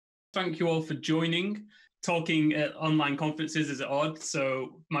Thank you all for joining. Talking at online conferences is odd,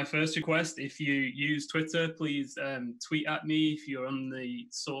 so my first request, if you use Twitter, please tweet at me. If you're on the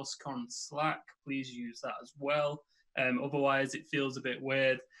SourceCon Slack, please use that as well. Otherwise, it feels a bit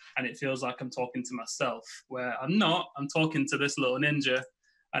weird, and it feels like I'm talking to myself, where I'm not. I'm talking to this little ninja,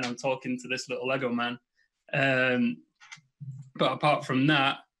 and I'm talking to this little Lego man. But apart from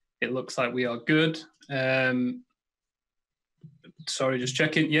that, it looks like we are good. Sorry, just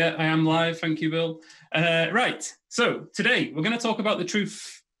checking. Yeah, I am live. Thank you, Bill. Right. So today we're going to talk about the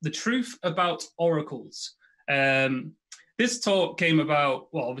truth about oracles. This talk came about,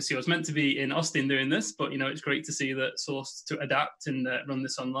 well, obviously I was meant to be in Austin doing this, but, it's great to see that Source to adapt and run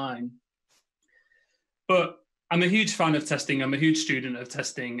this online. But I'm a huge fan of testing. I'm a huge student of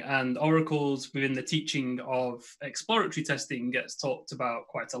testing, and oracles within the teaching of exploratory testing gets talked about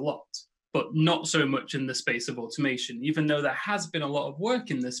quite a lot, but not so much in the space of automation. Even though there has been a lot of work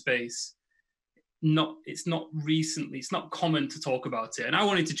in this space, it's not common to talk about it. And I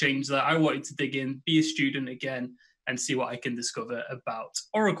wanted to change that. I wanted to dig in, be a student again, and see what I can discover about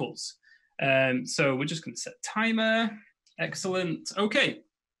oracles. So we're just going to set timer. Excellent. Okay.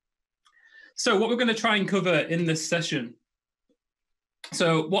 So what we're going to try and cover in this session.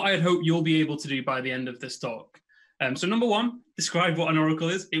 So what I hope you'll be able to do by the end of this talk. So number one, describe what an oracle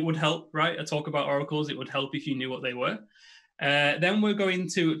is. It would help, right? A talk about oracles, it would help if you knew what they were. Then we're going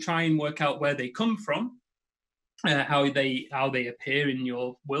to try and work out where they come from, how they appear in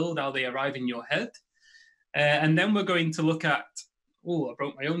your world, how they arrive in your head. And then we're going to look at, I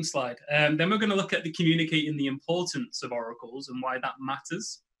broke my own slide. Then we're going to look at communicating the importance of oracles and why that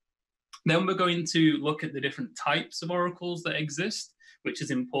matters. Then we're going to look at the different types of oracles that exist, which is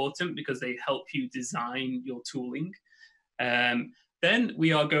important because they help you design your tooling. Then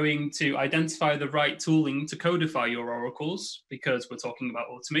we are going to identify the right tooling to codify your oracles, because we're talking about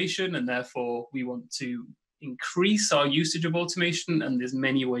automation, and therefore we want to increase our usage of automation, and there's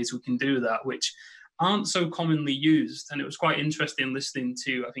many ways we can do that, which aren't so commonly used. And it was quite interesting listening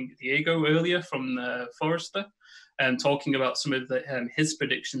to, I think, Diego earlier from Forrester, talking about some of his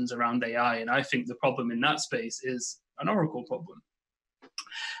predictions around AI. And I think the problem in that space is an oracle problem.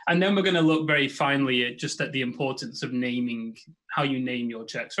 And then we're going to look very finally at the importance of naming, how you name your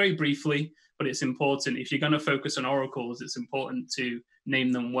checks, very briefly, but it's important. If you're going to focus on oracles, it's important to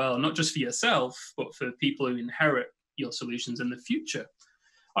name them well, not just for yourself, but for people who inherit your solutions in the future.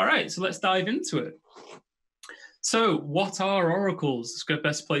 All right, so let's dive into it. So what are oracles? It's the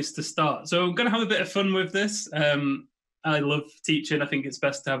best place to start. So I'm going to have a bit of fun with this. I love teaching. I think it's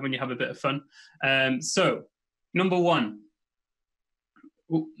best to have when you have a bit of fun. So number one.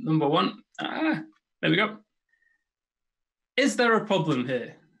 There we go. Is there a problem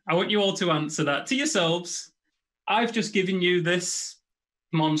here? I want you all to answer that to yourselves. I've just given you this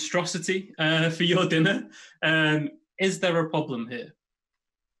monstrosity for your dinner. Is there a problem here?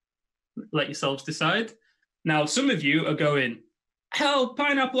 Let yourselves decide. Now, some of you are going, hell,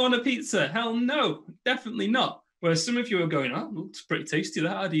 pineapple on a pizza. Hell no, definitely not. Whereas some of you are going, oh, looks pretty tasty,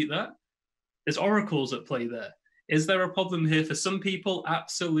 that. I'd eat that. There's oracles at play there. Is there a problem here? For some people,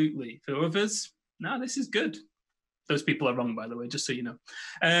 absolutely. For others, no, this is good. Those people are wrong, by the way, just so you know.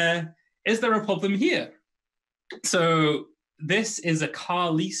 Is there a problem here? So this is a car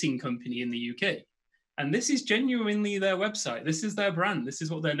leasing company in the UK. And this is genuinely their website. This is their brand. This is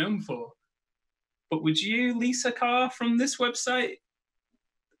what they're known for. But would you lease a car from this website?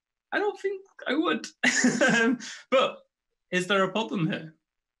 I don't think I would. But is there a problem here?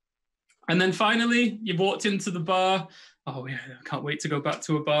 And then finally, you've walked into the bar. Oh, yeah, I can't wait to go back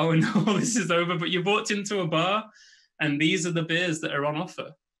to a bar when all this is over. But you've walked into a bar, and these are the beers that are on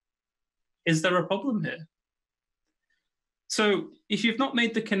offer. Is there a problem here? So if you've not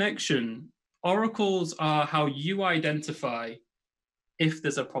made the connection, oracles are how you identify if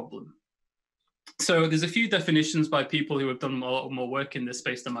there's a problem. So there's a few definitions by people who have done a lot more work in this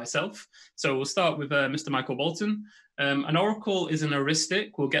space than myself. So we'll start with Mr. Michael Bolton. An oracle is an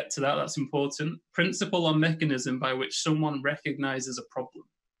heuristic, we'll get to that, that's important, principle or mechanism by which someone recognizes a problem.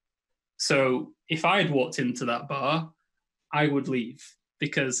 So if I'd walked into that bar, I would leave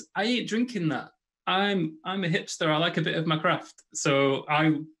because I ain't drinking that. I'm a hipster, I like a bit of my craft. So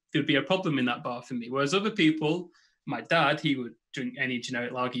there'd be a problem in that bar for me. Whereas other people, my dad, he would drink any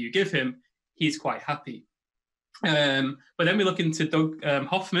generic lager you give him, he's quite happy. But then we look into Doug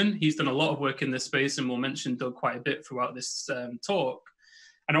Hoffman. He's done a lot of work in this space, and we'll mention Doug quite a bit throughout this talk.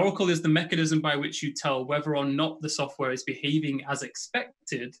 An oracle is the mechanism by which you tell whether or not the software is behaving as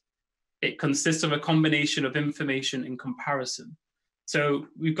expected. It consists of a combination of information and comparison. So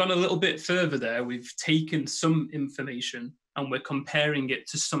we've gone a little bit further there. We've taken some information and we're comparing it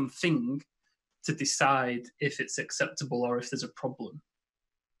to something to decide if it's acceptable or if there's a problem.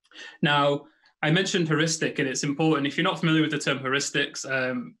 Now, I mentioned heuristic, and it's important. If you're not familiar with the term heuristics,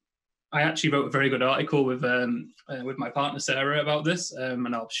 I actually wrote a very good article with my partner Sarah about this,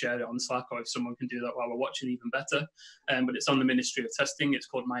 and I'll share it on Slack, or if someone can do that while we're watching, even better. But it's on the Ministry of Testing. It's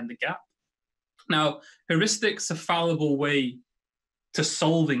called Mind the Gap. Now, heuristics are a fallible way to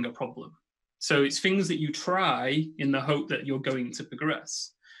solving a problem. So it's things that you try in the hope that you're going to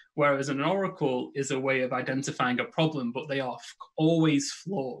progress. Whereas an oracle is a way of identifying a problem, but they are always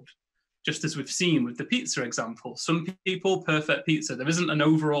flawed. Just as we've seen with the pizza example. Some people, perfect pizza. There isn't an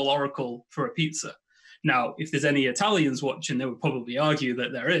overall oracle for a pizza. Now, if there's any Italians watching, they would probably argue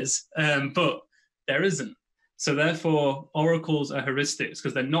that there is, but there isn't. So therefore, oracles are heuristics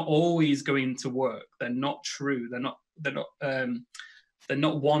because they're not always going to work. They're not true. They're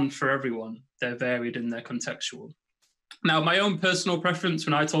not one for everyone. They're varied and they're contextual. Now, my own personal preference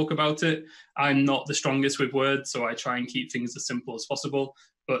when I talk about it, I'm not the strongest with words, so I try and keep things as simple as possible.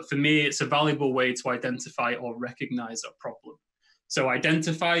 But for me, it's a valuable way to identify or recognize a problem. So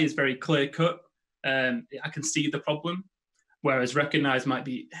identify is very clear cut. I can see the problem, whereas recognize might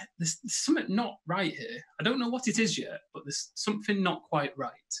be, there's something not right here. I don't know what it is yet, but there's something not quite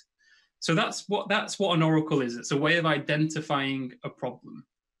right. So that's what an oracle is. It's a way of identifying a problem.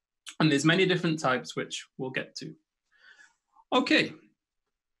 And there's many different types, which we'll get to. Okay,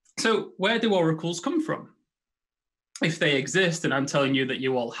 so where do oracles come from? If they exist, and I'm telling you that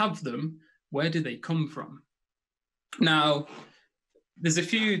you all have them, where do they come from? Now, there's a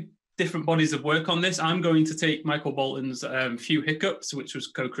few different bodies of work on this. I'm going to take Michael Bolton's Few Hiccups, which was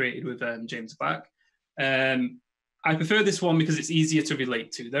co-created with James Back. I prefer this one because it's easier to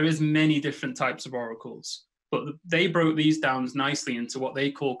relate to. There is many different types of oracles, but they broke these down nicely into what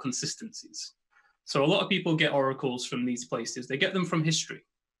they call consistencies. So a lot of people get oracles from these places. They get them from history.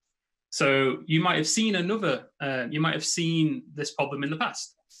 So you might have seen this problem in the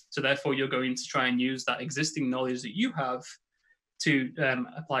past. So therefore, you're going to try and use that existing knowledge that you have to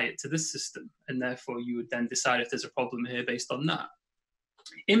apply it to this system. And therefore, you would then decide if there's a problem here based on that.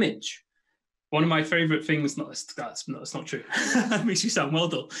 Image. One of my favorite things, that's not true. That makes you sound well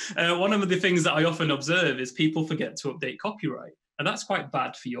dull. One of the things that I often observe is people forget to update copyright. And that's quite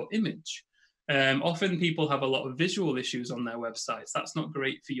bad for your image. Often people have a lot of visual issues on their websites. That's not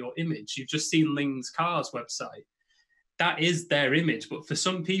great for your image. You've just seen Ling's Cars website. That is their image, but for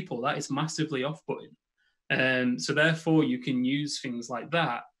some people, that is massively off-putting. So therefore, you can use things like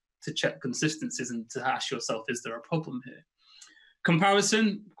that to check consistencies and to ask yourself, is there a problem here?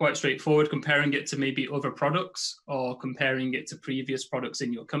 Comparison, quite straightforward, comparing it to maybe other products or comparing it to previous products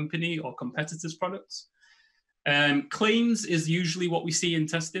in your company or competitors' products. Claims is usually what we see in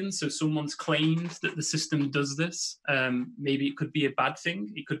testing. So someone's claimed that the system does this. Maybe it could be a bad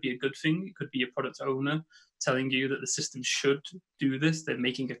thing. It could be a good thing. It could be a product owner telling you that the system should do this. They're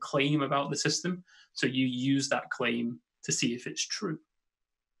making a claim about the system. So you use that claim to see if it's true.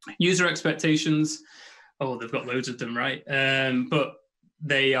 User expectations. Oh, they've got loads of them, right? But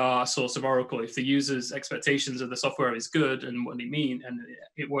they are a source of oracle. If the user's expectations of the software is good and what they mean, and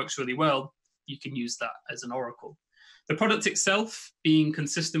it works really well, you can use that as an oracle. The product itself being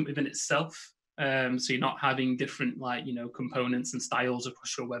consistent within itself. So you're not having different components and styles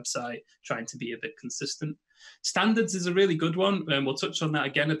across your website, trying to be a bit consistent. Standards is a really good one. And we'll touch on that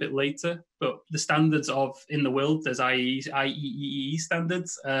again a bit later. But the standards in the world, there's IEEE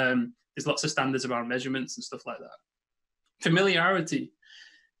standards. There's lots of standards around measurements and stuff like that. Familiarity.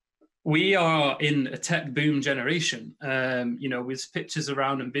 We are in a tech boom generation, with pictures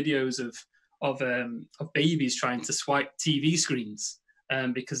around and videos of babies trying to swipe TV screens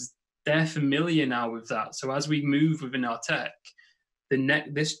because they're familiar now with that. So as we move within our tech, the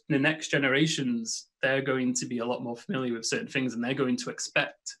next generations, they're going to be a lot more familiar with certain things and they're going to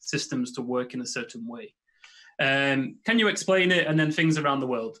expect systems to work in a certain way. Can you explain it? And then things around the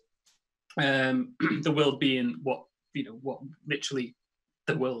world. The world being what literally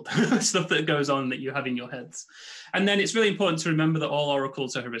the world, stuff that goes on that you have in your heads. And then it's really important to remember that all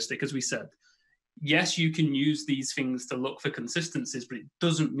oracles are heuristic, as we said. Yes, you can use these things to look for consistencies, but it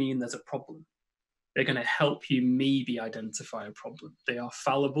doesn't mean there's a problem. They're going to help you maybe identify a problem. They are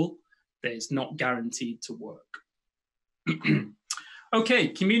fallible. It's not guaranteed to work. Okay,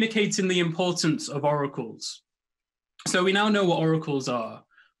 communicating the importance of oracles. So we now know what oracles are.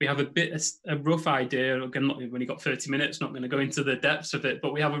 We have a rough idea. Again, we've only got 30 minutes, not going to go into the depths of it,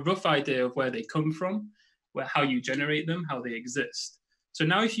 but we have a rough idea of where they come from, how you generate them, how they exist. So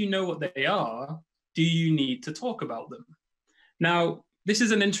now if you know what they are, do you need to talk about them? Now, this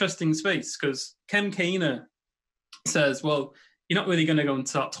is an interesting space because Ken Kainer says, well, you're not really going to go and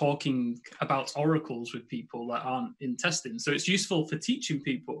start talking about oracles with people that aren't in testing. So it's useful for teaching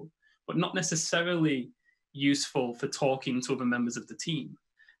people, but not necessarily useful for talking to other members of the team.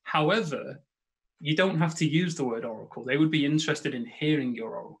 However, you don't have to use the word oracle. They would be interested in hearing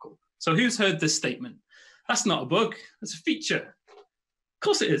your oracle. So who's heard this statement? That's not a bug, that's a feature. Of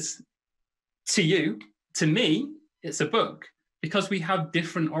course it is. To you, to me, it's a bug because we have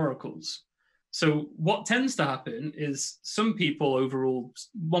different oracles. So what tends to happen is some people overrule,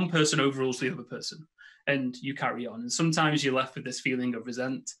 one person overrules the other person, and you carry on. And sometimes you're left with this feeling of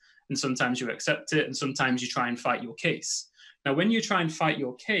resent, and sometimes you accept it, and sometimes you try and fight your case. Now, when you try and fight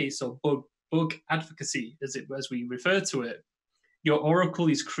your case, or bug advocacy, as we refer to it, your oracle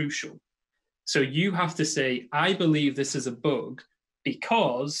is crucial. So you have to say, I believe this is a bug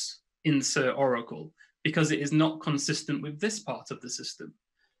because insert oracle, because it is not consistent with this part of the system,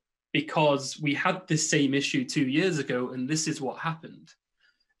 because we had this same issue 2 years ago and this is what happened.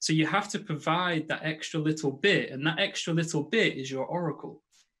 So you have to provide that extra little bit, and that extra little bit is your oracle.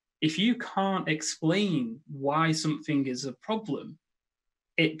 If you can't explain why something is a problem,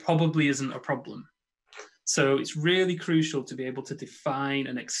 it probably isn't a problem. So it's really crucial to be able to define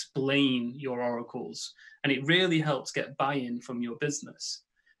and explain your oracles. And it really helps get buy-in from your business.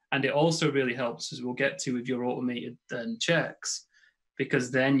 And it also really helps, as we'll get to, with your automated checks,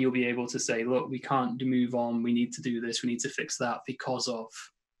 because then you'll be able to say, look, we can't move on. We need to do this. We need to fix that because of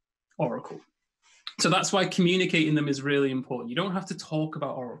oracle. So that's why communicating them is really important. You don't have to talk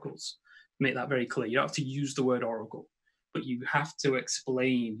about oracles. Make that very clear. You don't have to use the word oracle, but you have to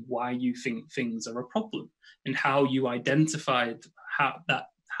explain why you think things are a problem and how you identified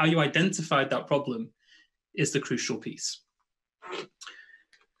that problem is the crucial piece.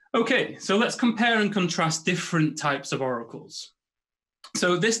 Okay, so let's compare and contrast different types of oracles.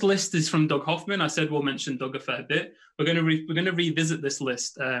 So this list is from Doug Hoffman. I said we'll mention Doug a fair bit. We're going to revisit this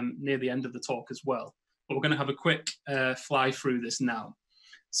list near the end of the talk as well. But we're going to have a quick fly through this now.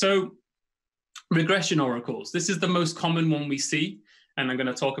 So regression oracles. This is the most common one we see, and I'm going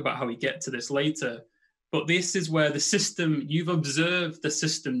to talk about how we get to this later. But this is where the system, you've observed the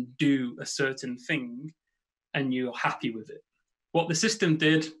system do a certain thing, and you're happy with it. What the system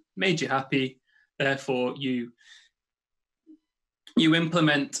did made you happy, therefore you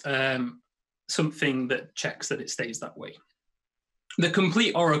implement something that checks that it stays that way. The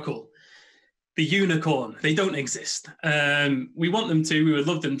complete oracle, the unicorn, they don't exist. We want them to, we would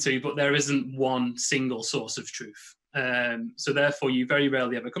love them to, but there isn't one single source of truth. So therefore, you very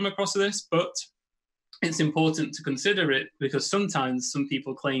rarely ever come across this, but it's important to consider it because sometimes some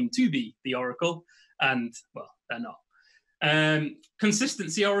people claim to be the oracle and, well, they're not.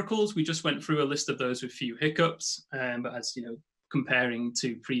 Consistency oracles, we just went through a list of those with few hiccups, but as you know, comparing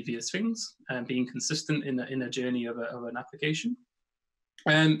to previous things and being consistent in a journey of an application.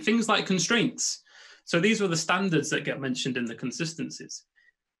 Things like constraints. So these were the standards that get mentioned in the consistencies.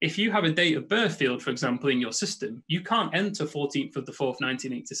 If you have a date of birth field, for example, in your system, you can't enter 14th of the 4th,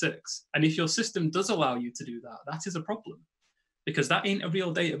 1986. And if your system does allow you to do that, that is a problem because that ain't a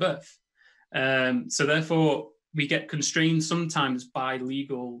real date of birth. So therefore, we get constrained sometimes by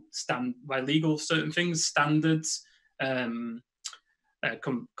legal certain things, standards,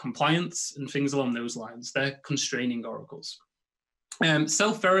 compliance, and things along those lines. They're constraining oracles.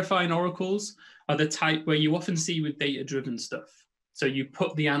 Self-verifying oracles are the type where you often see with data-driven stuff. So you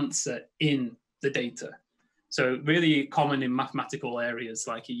put the answer in the data. So really common in mathematical areas,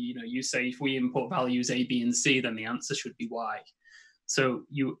 like you say if we input values A, B, and C, then the answer should be Y. So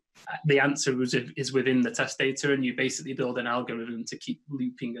the answer is within the test data, and you basically build an algorithm to keep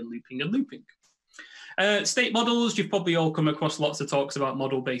looping and looping and looping. State models, you've probably all come across lots of talks about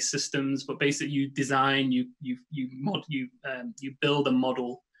model-based systems, but basically you design, you build a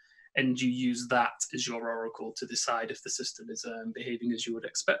model, and you use that as your oracle to decide if the system is behaving as you would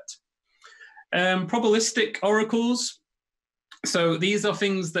expect. Probabilistic oracles. So these are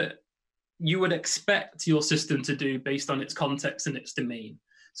things that you would expect your system to do based on its context and its domain.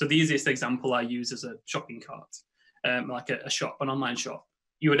 So the easiest example I use is a shopping cart, like a shop, an online shop.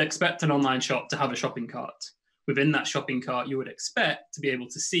 You would expect an online shop to have a shopping cart. Within that shopping cart, you would expect to be able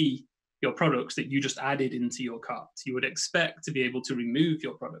to see your products that you just added into your cart. You would expect to be able to remove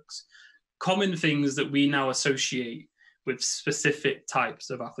your products. Common things that we now associate with specific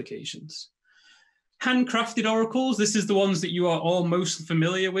types of applications. Handcrafted oracles, this is the ones that you are all most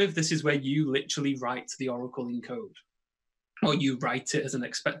familiar with. This is where you literally write the oracle in code, or you write it as an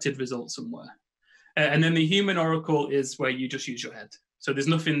expected result somewhere. And then the human oracle is where you just use your head. So there's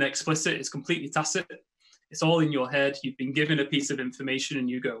nothing explicit, it's completely tacit. It's all in your head. You've been given a piece of information and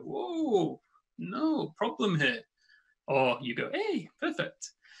you go, whoa, no problem here. or you go, hey,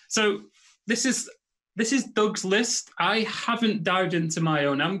 perfect. So this is Doug's list. I haven't dived into my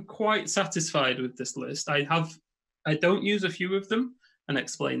own. I'm quite satisfied with this list. I don't use a few of them, and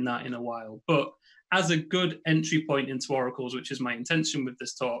explain that in a while. But as a good entry point into oracles, which is my intention with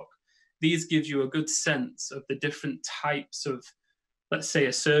this talk, these gives you a good sense of the different types of, let's say,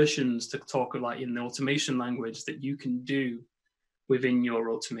 assertions, to talk like in the automation language, that you can do within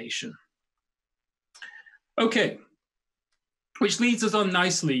your automation. Okay, which leads us on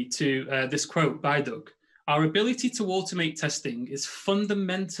nicely to this quote by Doug. Our ability to automate testing is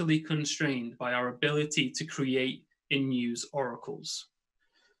fundamentally constrained by our ability to create and use oracles.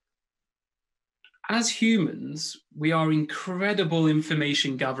 As humans, we are incredible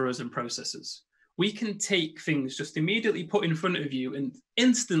information gatherers and processors. We can take things just immediately put in front of you and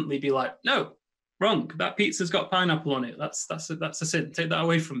instantly be like, no, wrong. That pizza's got pineapple on it. That's a sin. Take that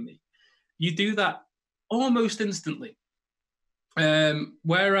away from me. You do that almost instantly.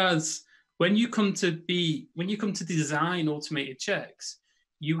 Whereas when you come to design automated checks,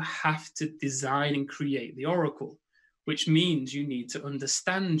 you have to design and create the oracle, which means you need to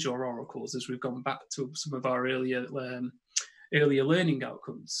understand your oracles, as we've gone back to some of our earlier learning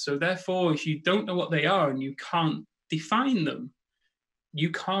outcomes. So therefore, if you don't know what they are and you can't define them, you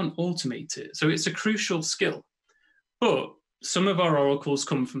can't automate it. So it's a crucial skill. But some of our oracles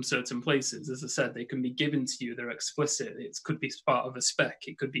come from certain places. As I said, they can be given to you. They're explicit. It could be part of a spec.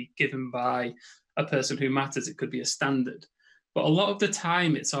 It could be given by a person who matters. It could be a standard. But a lot of the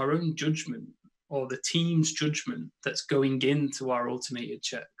time, it's our own judgment or the team's judgment that's going into our automated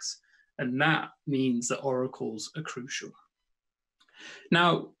checks. And that means that oracles are crucial.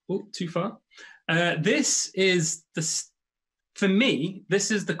 Now, too far. For me, this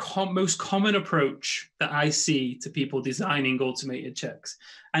is the most common approach that I see to people designing automated checks.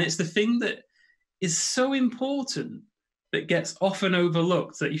 And it's the thing that is so important that gets often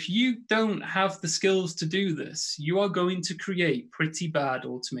overlooked, that if you don't have the skills to do this, you are going to create pretty bad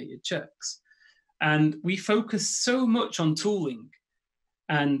automated checks. And we focus so much on tooling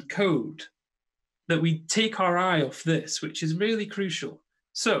and code that we take our eye off this, which is really crucial.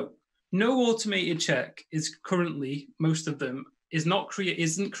 So no automated check is currently, most of them,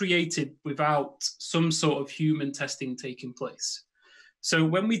 isn't created without some sort of human testing taking place. So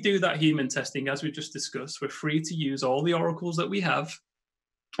when we do that human testing, as we just discussed, we're free to use all the oracles that we have,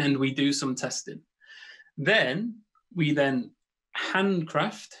 and we do some testing. Then we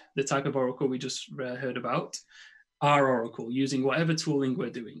handcraft the type of oracle we just heard about, our oracle, using whatever tooling we're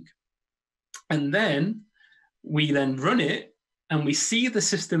doing. And then we run it, and we see the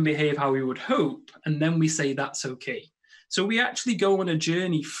system behave how we would hope, and then we say that's okay. So we actually go on a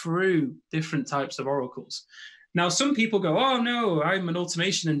journey through different types of oracles. Now, some people go, oh no, I'm an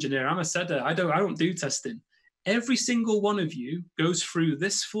automation engineer, I'm a setter, I don't do testing. Every single one of you goes through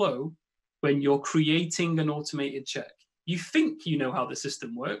this flow when you're creating an automated check. You think you know how the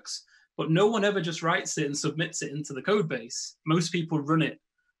system works, but no one ever just writes it and submits it into the code base. Most people run it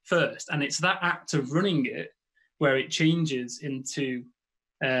first, and it's that act of running it where it changes into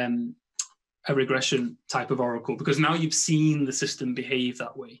a regression type of oracle, because now you've seen the system behave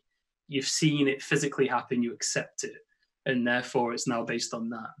that way. You've seen it physically happen, you accept it, and therefore it's now based on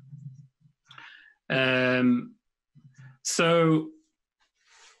that. So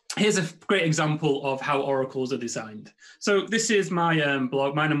here's a great example of how oracles are designed. So this is my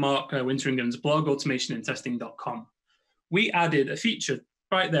blog, mine and Mark Winteringham's blog, automationandtesting.com. We added a feature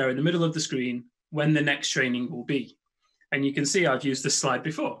right there in the middle of the screen, when the next training will be. And you can see I've used this slide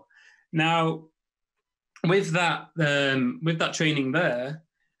before. Now, with that training there,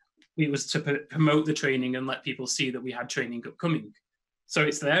 it was to promote the training and let people see that we had training upcoming. So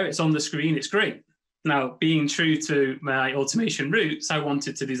it's there, it's on the screen, it's great. Now, being true to my automation roots, I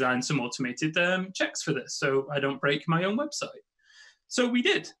wanted to design some automated checks for this so I don't break my own website. So we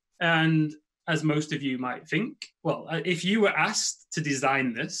did. And as most of you might think, well, if you were asked to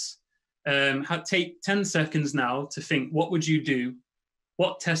design this, take 10 seconds now to think, what would you do?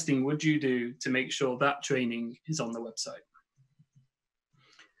 What testing would you do to make sure that training is on the website?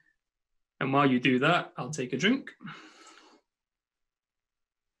 And while you do that, I'll take a drink.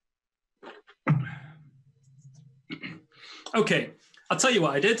 Okay, I'll tell you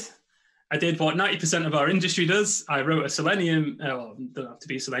what I did. I did what 90% of our industry does. I wrote a Selenium, well, it doesn't have to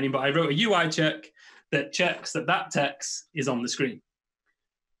be Selenium, but I wrote a UI check that checks that text is on the screen.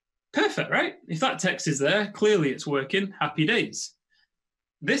 Perfect, right? If that text is there, clearly it's working, happy days.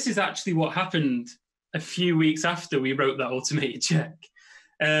 This is actually what happened a few weeks after we wrote that automated check.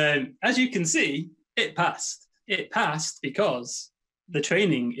 As you can see, it passed. It passed because the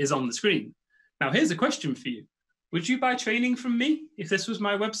training is on the screen. Now, here's a question for you. Would you buy training from me if this was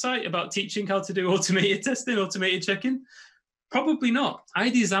my website about teaching how to do automated testing, automated checking? Probably not. I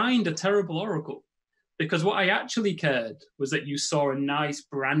designed a terrible Oracle because what I actually cared was that you saw a nice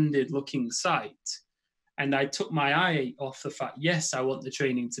branded looking site. And I took my eye off the fact, yes, I want the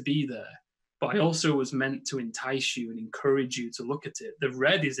training to be there, but I also was meant to entice you and encourage you to look at it. The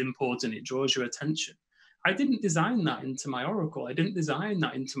red is important. It draws your attention. I didn't design that into my Oracle. I didn't design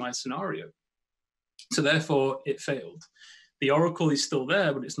that into my scenario. So therefore, it failed. The Oracle is still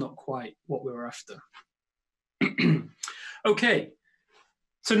there, but it's not quite what we were after. Okay,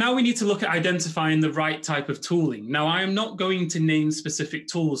 so now we need to look at identifying the right type of tooling. Now, I am not going to name specific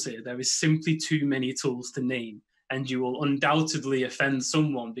tools here. There is simply too many tools to name, and you will undoubtedly offend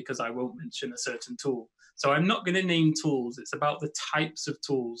someone because I won't mention a certain tool. So I'm not going to name tools. It's about the types of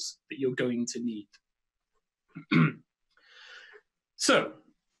tools that you're going to need. So,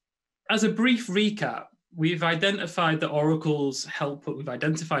 as a brief recap, we've identified that oracles help. We've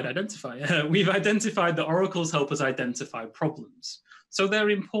identified that oracles help us identify problems. So they're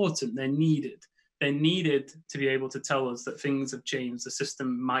important. They're needed. They're needed to be able to tell us that things have changed. The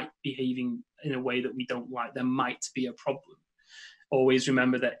system might be behaving in a way that we don't like. There might be a problem. Always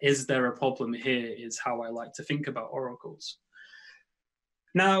remember that is there a problem here is how I like to think about oracles.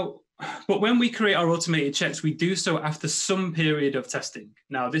 Now, but when we create our automated checks, we do so after some period of testing.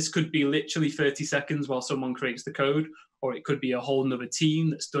 Now, this could be literally 30 seconds while someone creates the code, or it could be a whole nother team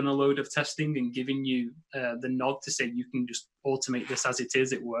that's done a load of testing and giving you the nod to say you can just automate this as it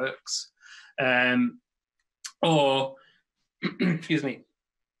is, it works. Or, excuse me,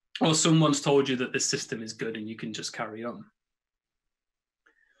 or someone's told you that this system is good and you can just carry on.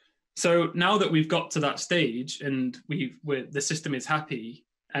 So now that we've got to that stage and the system is happy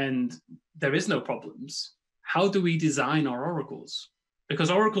and there is no problems, how do we design our oracles?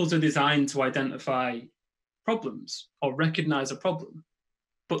 Because oracles are designed to identify problems or recognize a problem,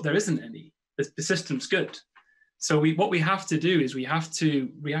 but there isn't any. The system's good. So what we have to do is we have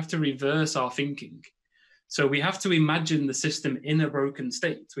to reverse our thinking. So we have to imagine the system in a broken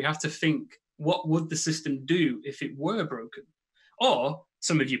state. We have to think, what would the system do if it were broken? Or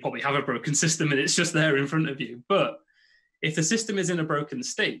some of you probably have a broken system and it's just there in front of you. But if the system is in a broken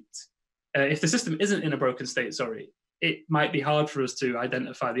state, if the system isn't in a broken state, sorry, it might be hard for us to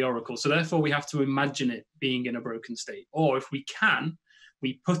identify the oracle. So therefore, we have to imagine it being in a broken state. Or if we can,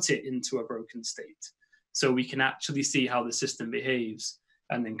 we put it into a broken state. So we can actually see how the system behaves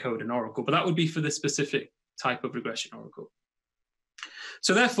and then code an oracle. But that would be for the specific type of regression oracle.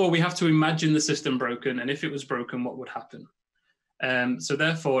 So therefore, we have to imagine the system broken. And if it was broken, what would happen? So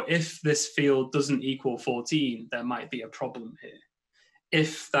therefore, if this field doesn't equal 14, there might be a problem here.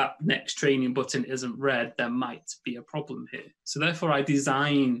 If that next training button isn't red, there might be a problem here. So therefore, I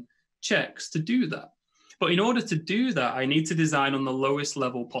design checks to do that. But in order to do that, I need to design on the lowest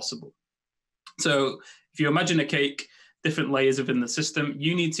level possible. So if you imagine a cake, different layers within the system,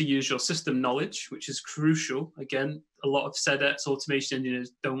 you need to use your system knowledge, which is crucial. Again, a lot of SEDETs, automation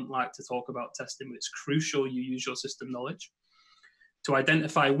engineers, don't like to talk about testing, but it's crucial you use your system knowledge to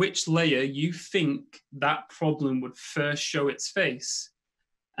identify which layer you think that problem would first show its face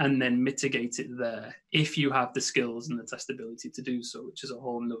and then mitigate it there if you have the skills and the testability to do so, which is a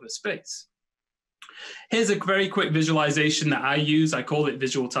whole nother space. Here's a very quick visualization that I use. I call it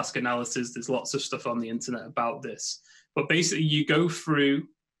visual task analysis. There's lots of stuff on the internet about this. But basically, you go through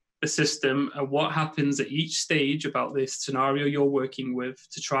the system and what happens at each stage about this scenario you're working with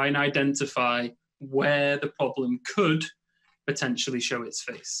to try and identify where the problem could potentially show its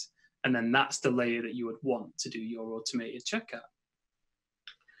face. And then that's the layer that you would want to do your automated check at.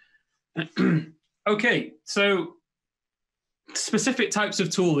 Okay, so specific types of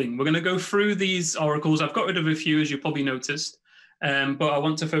tooling. We're going to go through these oracles. I've got rid of a few, as you probably noticed, but I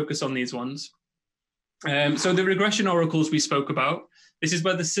want to focus on these ones. So the regression oracles we spoke about, this is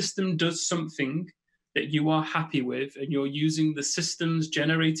where the system does something that you are happy with and you're using the system's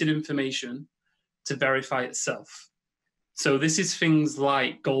generated information to verify itself. So this is things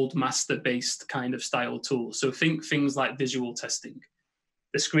like gold master based kind of style tools. So think things like visual testing.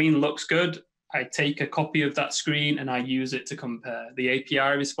 The screen looks good. I take a copy of that screen and I use it to compare. The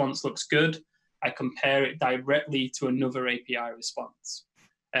API response looks good. I compare it directly to another API response.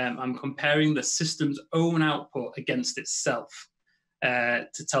 I'm comparing the system's own output against itself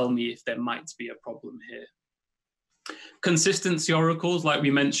to tell me if there might be a problem here. Consistency oracles, like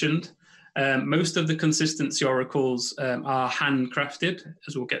we mentioned, most of the consistency oracles are handcrafted,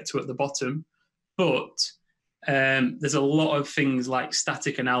 as we'll get to at the bottom, but there's a lot of things like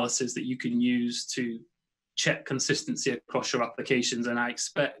static analysis that you can use to check consistency across your applications. And I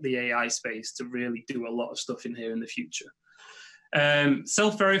expect the AI space to really do a lot of stuff in here in the future.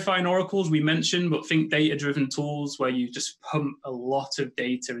 Self-verifying oracles we mentioned, but think data-driven tools where you just pump a lot of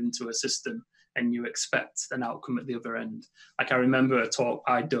data into a system and you expect an outcome at the other end. Like I remember a talk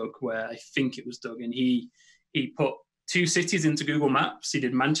by Doug where I think it was Doug, and he put 2 cities into Google Maps. He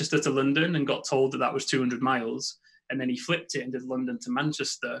did Manchester to London and got told that that was 200 miles. And then he flipped it and did London to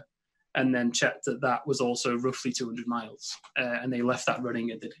Manchester and then checked that that was also roughly 200 miles. And they left that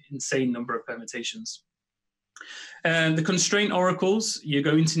running and did an insane number of permutations. The constraint oracles, you're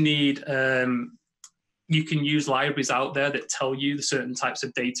going to need, you can use libraries out there that tell you the certain types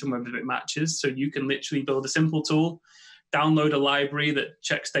of data and whether it matches. So you can literally build a simple tool, download a library that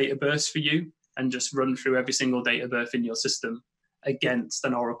checks date of birth for you, and just run through every single date of birth in your system against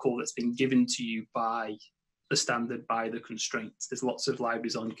an oracle that's been given to you by the standard, by the constraints. There's lots of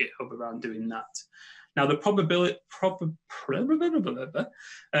libraries on GitHub around doing that. Now, the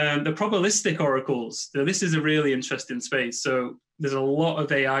probabilistic oracles, now this is a really interesting space. So there's a lot of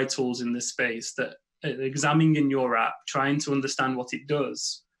AI tools in this space that are examining your app, trying to understand what it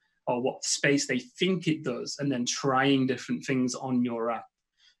does or what space they think it does, and then trying different things on your app.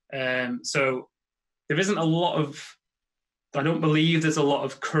 So there isn't a lot of, I don't believe there's a lot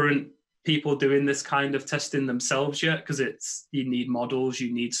of current people doing this kind of testing themselves yet, because you need models,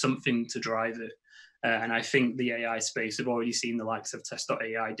 you need something to drive it. And I think the AI space, have already seen the likes of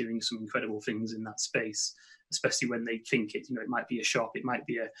test.ai doing some incredible things in that space, especially when they think it, it might be a shop, it might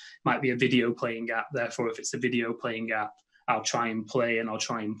be a video playing app. Therefore, if it's a video playing app, I'll try and play and I'll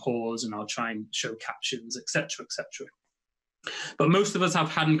try and pause and I'll try and show captions, etc., etc. But most of us have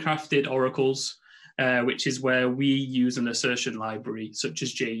handcrafted oracles, which is where we use an assertion library such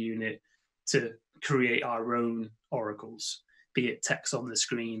as JUnit to create our own oracles, be it text on the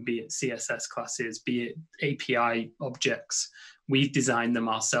screen, be it CSS classes, be it API objects. We design them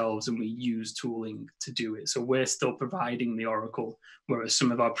ourselves and we use tooling to do it. So we're still providing the oracle, whereas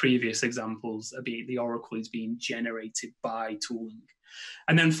some of our previous examples are the oracle is being generated by tooling.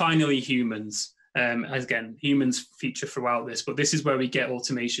 And then finally, humans. Again, humans feature throughout this, but this is where we get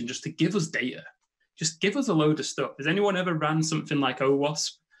automation just to give us data. Just give us a load of stuff. Has anyone ever ran something like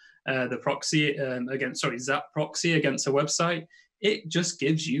OWASP, the proxy Zap proxy against a website? It just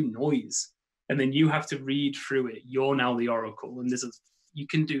gives you noise, and then you have to read through it. You're now the oracle, and you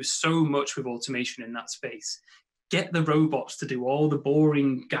can do so much with automation in that space. Get the robots to do all the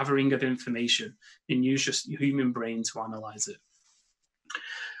boring gathering of information and use just your human brain to analyze it.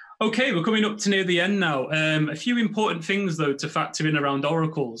 Okay, we're coming up to near the end now. A few important things, though, to factor in around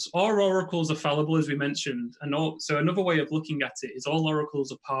oracles. All oracles are fallible, as we mentioned. And so another way of looking at it is all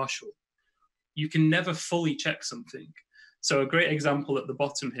oracles are partial. You can never fully check something. So a great example at the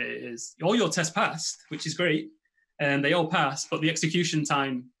bottom here is all your tests passed, which is great, and they all passed, but the execution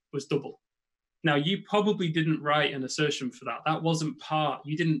time was double. Now, you probably didn't write an assertion for that. That wasn't part,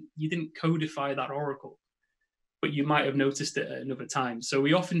 you didn't codify that oracle, but you might have noticed it at another time. So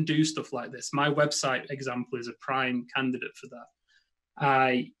we often do stuff like this. My website example is a prime candidate for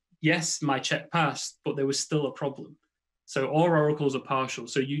that. Yes, my check passed, but there was still a problem. So all oracles are partial.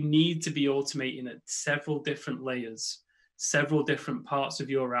 So you need to be automating at several different layers, several different parts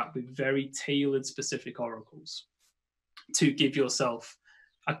of your app with very tailored specific oracles to give yourself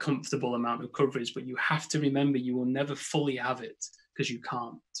a comfortable amount of coverage. But you have to remember you will never fully have it because you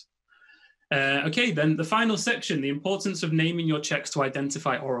can't. Okay, then the final section, the importance of naming your checks to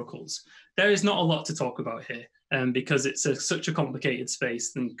identify oracles. There is not a lot to talk about here because it's such a complicated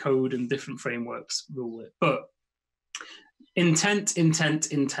space, and code and different frameworks rule it. But intent.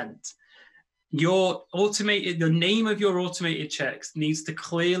 The name of your automated checks needs to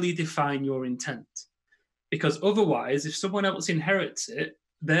clearly define your intent, because otherwise, if someone else inherits it,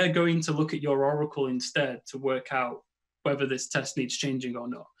 they're going to look at your oracle instead to work out whether this test needs changing or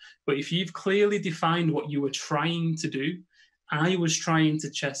not. But if you've clearly defined what you were trying to do, I was trying to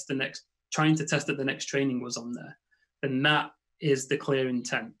test that the next training was on there, then that is the clear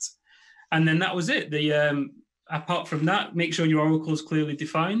intent. And then that was it. Apart from that, make sure your oracle is clearly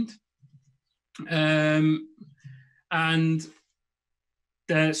defined.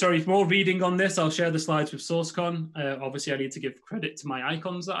 Sorry, for more reading on this, I'll share the slides with SourceCon. Obviously, I need to give credit to my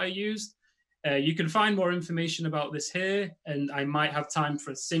icons that I used. You can find more information about this here, and I might have time for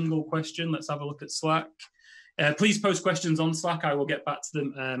a single question. Let's have a look at Slack. Please post questions on Slack. I will get back to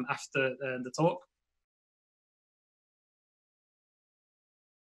them after the talk.